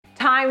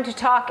Time to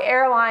talk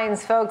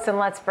airlines, folks, and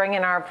let's bring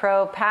in our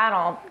pro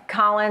panel.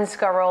 Colin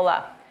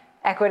Scarola,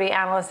 equity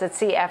analyst at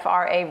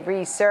CFRA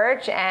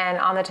Research, and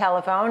on the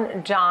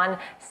telephone, John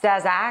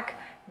Staszak,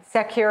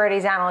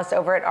 securities analyst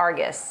over at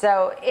Argus.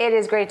 So it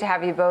is great to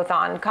have you both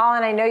on.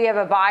 Colin, I know you have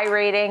a buy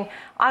rating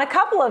on a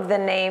couple of the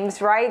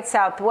names, right?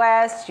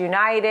 Southwest,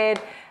 United.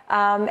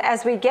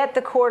 As we get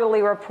the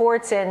quarterly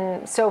reports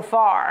in so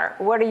far,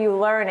 what are you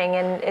learning,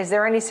 and is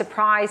there any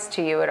surprise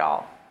to you at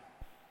all?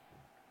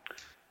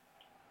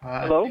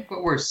 I think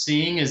what we're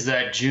seeing is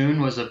that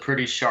June was a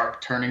pretty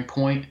sharp turning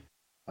point.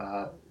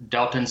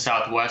 Delta and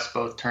Southwest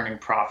both turning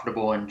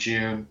profitable in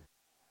June.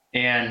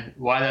 And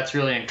why that's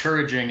really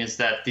encouraging is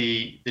that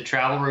the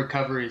travel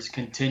recovery is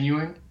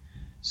continuing.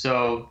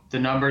 So the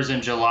numbers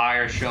in July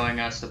are showing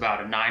us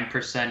about a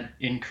 9%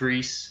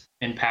 increase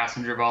in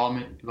passenger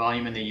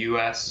volume in the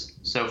U.S.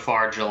 so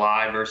far,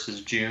 July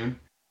versus June.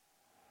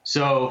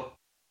 So,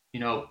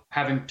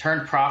 having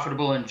turned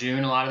profitable in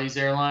June, a lot of these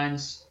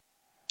airlines,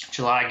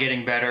 July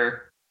getting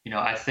better,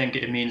 I think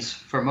it means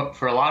for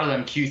a lot of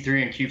them,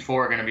 Q3 and Q4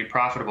 are going to be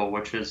profitable,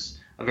 which is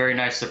a very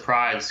nice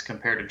surprise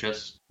compared to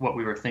just what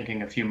we were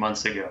thinking a few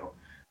months ago.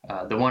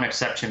 The one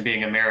exception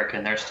being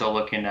American, they're still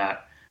looking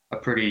at a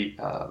pretty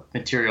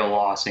material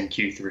loss in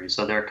Q3.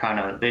 So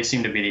they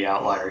seem to be the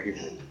outlier here.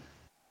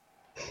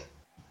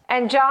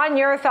 And John,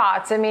 your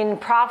thoughts? I mean,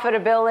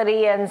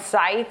 profitability in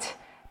sight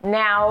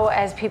now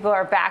as people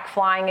are back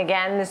flying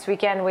again. This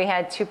weekend we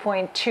had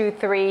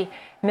 2.23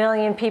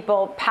 million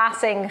people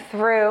passing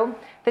through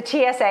the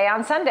TSA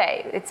on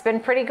Sunday. It's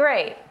been pretty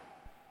great.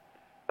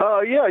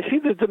 Yeah, I see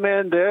the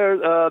demand there.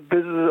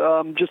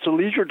 Just the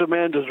leisure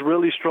demand is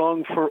really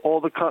strong for all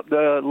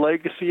the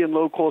legacy and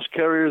low-cost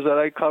carriers that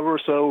I cover,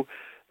 so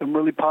I'm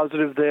really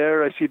positive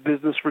there. I see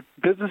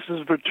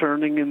businesses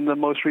returning in the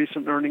most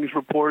recent earnings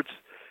reports,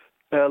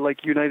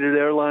 like United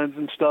Airlines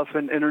and stuff,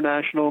 and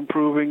international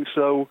improving.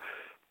 So,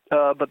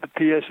 but the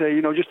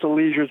TSA, just the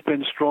leisure has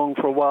been strong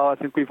for a while. I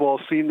think we've all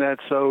seen that.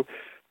 So,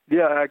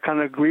 yeah, I kind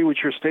of agree with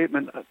your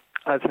statement,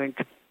 I think.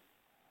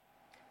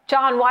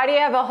 John, why do you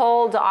have a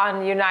hold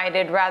on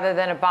United rather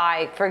than a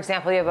buy? For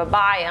example, you have a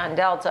buy on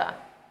Delta.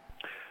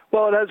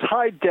 Well, it has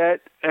high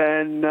debt,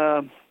 and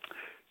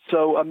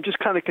so I'm just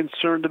kind of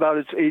concerned about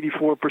its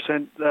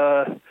 84%,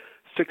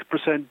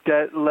 6%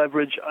 debt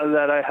leverage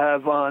that I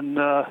have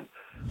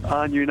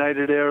on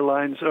United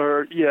Airlines,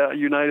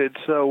 United.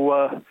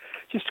 So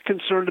just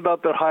concerned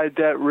about their high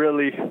debt,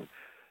 really.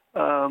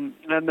 And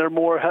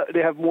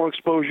they have more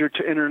exposure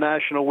to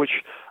international, which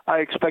I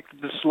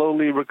expected to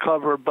slowly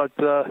recover, but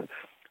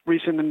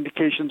recent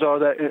indications are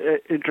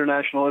that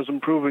international is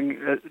improving.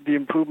 The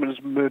improvement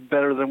has been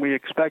better than we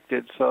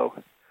expected. So,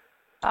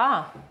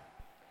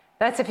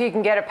 that's if you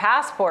can get a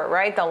passport,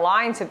 right? The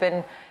lines have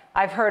been.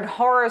 I've heard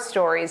horror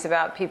stories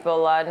about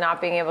people not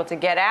being able to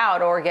get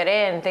out or get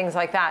in, things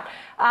like that.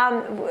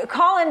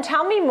 Colin,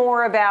 tell me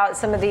more about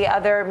some of the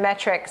other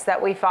metrics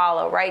that we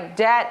follow, right?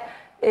 Debt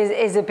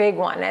is a big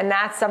one, and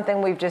that's something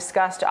we've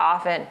discussed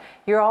often.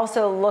 You're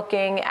also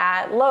looking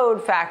at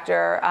load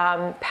factor,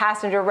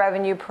 passenger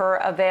revenue per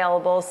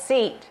available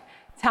seat.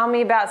 Tell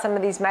me about some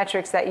of these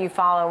metrics that you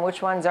follow and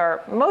which ones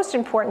are most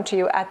important to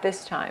you at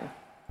this time.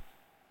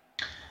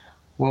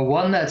 Well,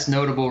 one that's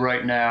notable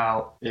right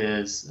now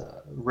is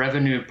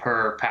revenue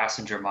per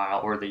passenger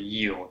mile, or the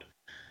yield.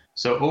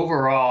 So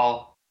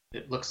overall,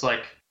 it looks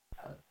like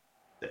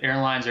the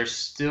airlines they're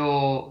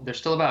still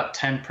about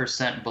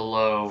 10%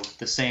 below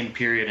the same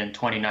period in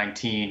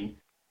 2019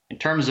 in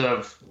terms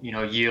of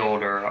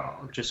yield,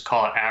 or just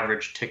call it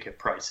average ticket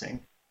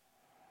pricing.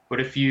 But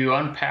if you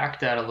unpack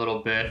that a little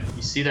bit,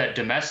 you see that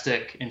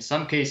in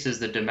some cases,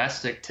 the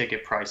domestic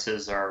ticket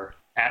prices are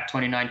at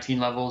 2019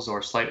 levels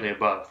or slightly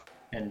above.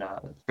 And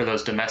for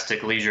those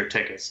domestic leisure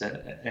tickets,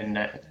 and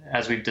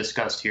as we've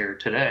discussed here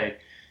today,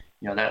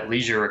 that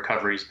leisure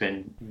recovery has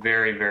been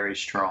very, very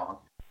strong.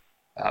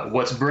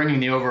 What's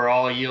bringing the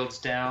overall yields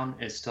down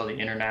is still the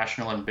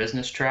international and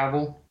business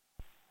travel.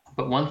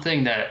 But one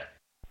thing that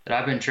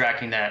I've been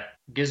tracking that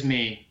gives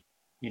me,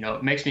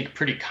 makes me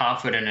pretty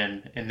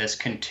confident in this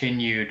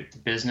continued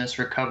business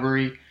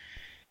recovery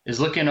is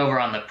looking over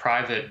on the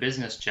private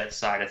business jet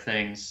side of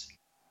things.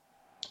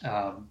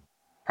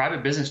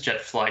 Private business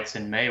jet flights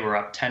in May were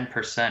up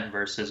 10%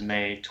 versus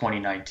May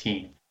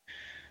 2019.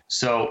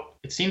 So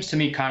it seems to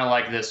me kind of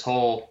like this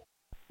whole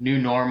new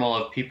normal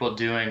of people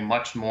doing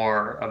much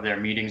more of their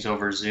meetings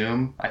over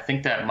Zoom. I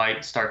think that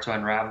might start to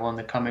unravel in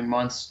the coming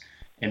months,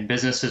 and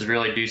businesses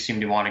really do seem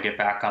to want to get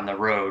back on the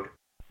road.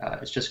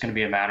 It's just going to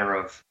be a matter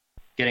of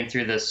getting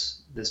through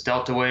this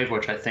Delta wave,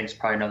 which I think is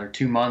probably another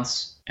 2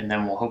 months, and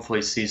then we'll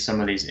hopefully see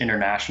some of these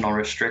international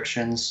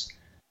restrictions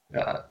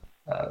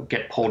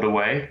get pulled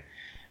away.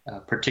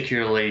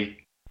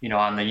 Particularly,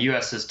 on the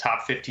U.S.'s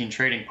top 15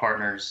 trading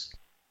partners,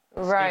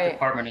 the State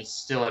Department is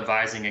still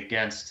advising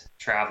against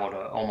travel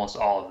to almost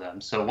all of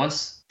them. So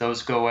once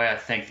those go away, I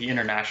think the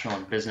international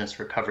and business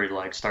recovery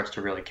leg starts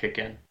to really kick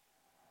in.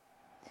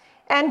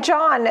 And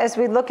John, as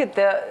we look at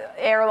the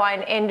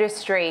airline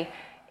industry,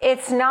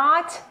 it's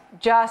not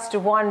just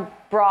one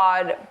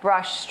broad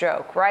brush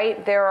stroke,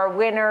 right? There are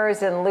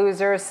winners and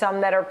losers,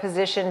 some that are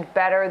positioned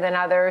better than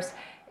others.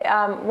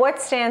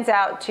 What stands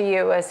out to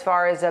you as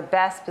far as a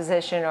best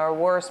position or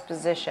worst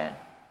position?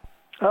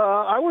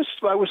 I was,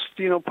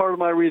 part of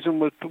my reason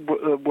was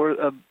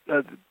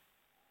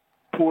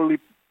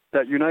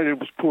that United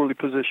was poorly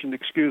positioned.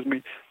 Excuse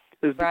me,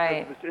 is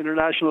because of its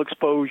international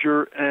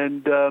exposure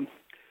and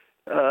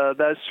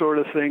that sort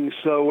of thing.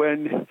 So,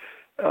 and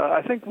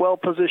I think well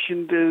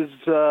positioned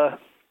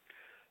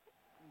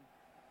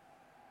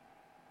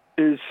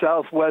is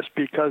Southwest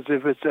because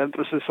of its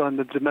emphasis on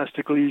the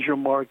domestic leisure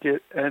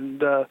market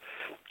and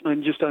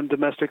just on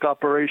domestic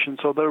operations.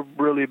 So they're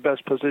really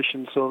best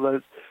positioned. So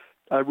that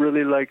I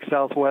really like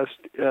Southwest.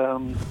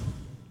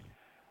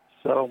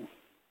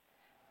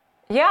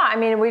 Yeah, I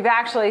mean, we've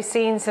actually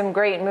seen some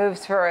great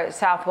moves for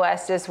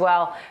Southwest as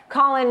well.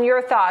 Colin,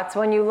 your thoughts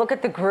when you look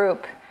at the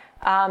group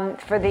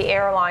for the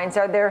airlines?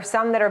 Are there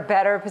some that are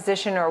better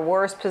positioned or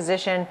worse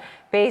positioned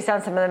based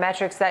on some of the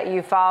metrics that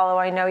you follow?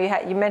 I know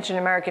you mentioned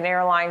American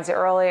Airlines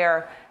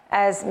earlier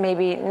as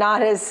maybe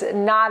not as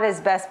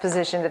best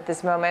positioned at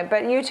this moment,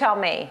 but you tell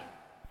me.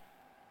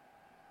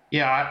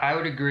 Yeah, I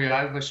would agree.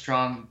 I have a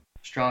strong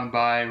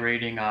buy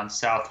rating on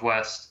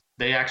Southwest.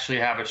 They actually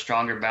have a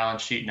stronger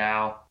balance sheet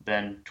now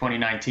than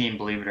 2019,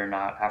 believe it or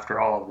not, after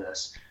all of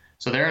this.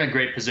 So they're in a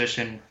great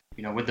position,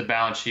 with the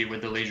balance sheet,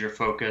 with the leisure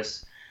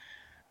focus.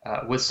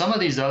 With some of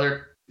these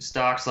other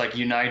stocks like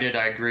United,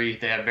 I agree,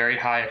 they have very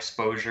high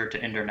exposure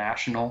to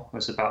international. It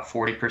was about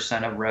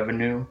 40% of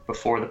revenue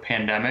before the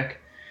pandemic.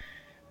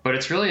 But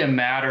it's really a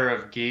matter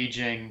of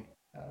gauging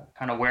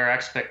kind of where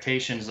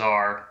expectations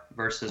are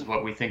versus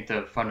what we think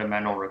the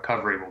fundamental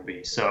recovery will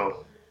be.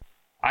 So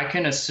I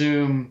can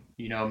assume,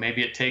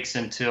 maybe it takes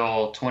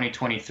until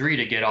 2023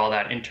 to get all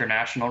that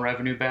international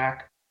revenue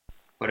back.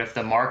 But if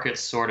the market's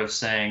sort of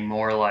saying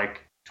more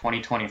like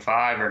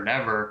 2025 or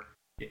never,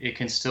 it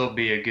can still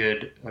be a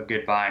good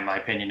buy in my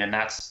opinion, and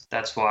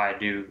that's why I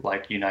do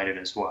like United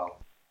as well.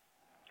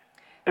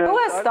 Who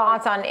has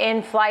thoughts on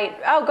in-flight?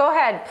 Oh, go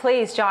ahead,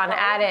 please, John.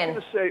 Add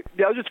in. I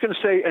was just going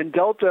to say, and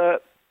Delta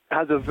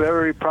has a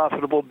very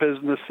profitable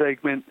business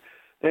segment.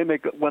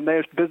 When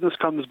their business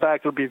comes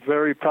back, it'll be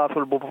very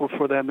profitable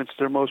for them. It's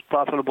their most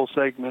profitable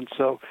segment.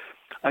 So,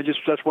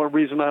 that's one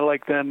reason I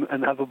like them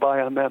and have a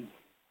buy on them.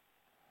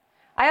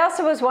 I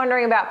also was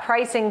wondering about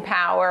pricing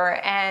power,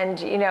 and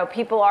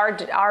people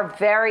are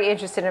very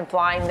interested in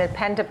flying. The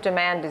pent-up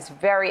demand is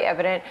very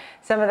evident.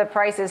 Some of the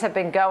prices have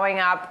been going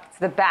up. It's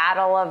the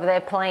battle of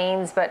the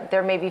planes, but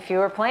there may be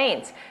fewer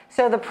planes.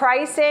 So the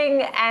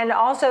pricing and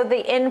also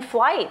the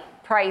in-flight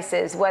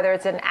prices, whether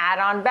it's an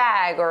add-on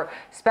bag or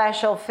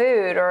special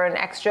food or an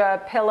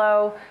extra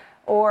pillow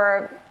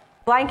or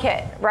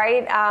blanket,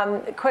 right?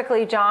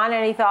 Quickly, John,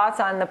 any thoughts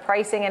on the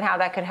pricing and how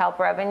that could help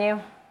revenue?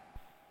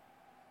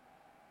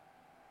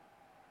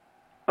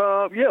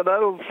 Yeah,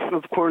 that'll,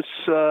 of course,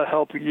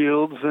 help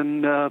yields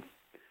and and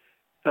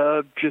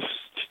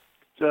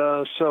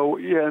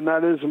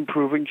that is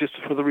improving just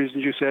for the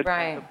reasons you said,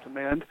 right.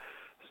 Demand.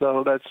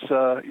 So that's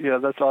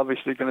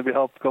obviously going to be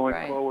helped going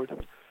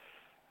forward.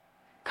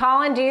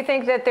 Colin, do you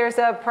think that there's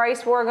a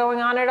price war going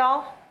on at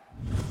all?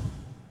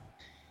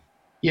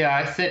 Yeah,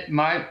 I think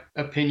my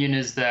opinion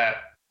is that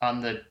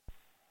on the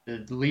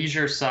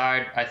leisure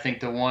side, I think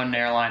the one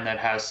airline that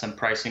has some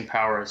pricing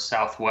power is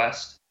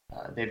Southwest.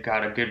 They've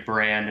got a good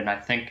brand, and I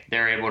think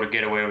they're able to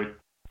get away with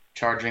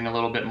charging a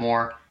little bit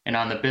more. And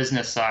on the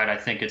business side, I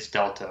think it's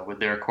Delta. With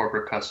their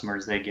corporate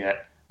customers, they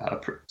get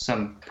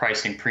some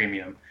pricing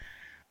premium.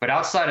 But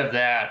outside of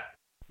that,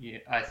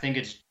 I think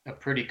it's a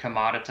pretty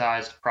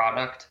commoditized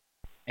product,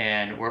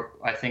 and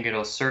I think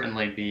it'll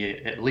certainly be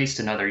at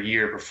least another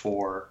year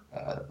before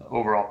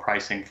overall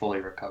pricing fully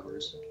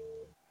recovers.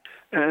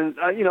 And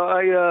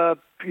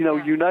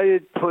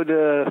United put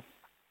a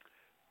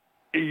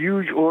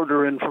huge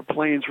order in for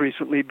planes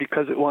recently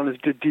because it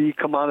wanted to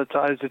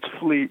decommoditize its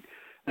fleet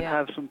and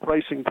have some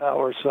pricing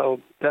power. So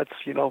that's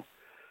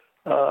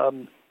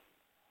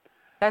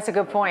that's a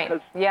good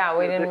point. Yeah,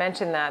 we didn't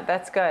mention that.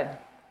 That's good.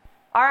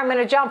 All right, I'm going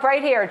to jump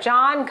right here.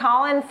 John,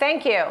 Colin,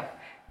 thank you.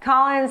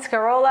 Colin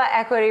Scarola,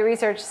 Equity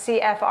Research,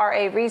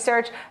 CFRA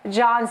Research.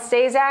 John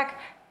Stazak,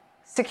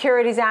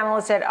 Securities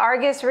Analyst at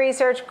Argus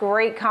Research.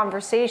 Great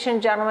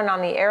conversation, gentlemen,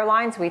 on the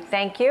airlines. We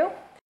thank you.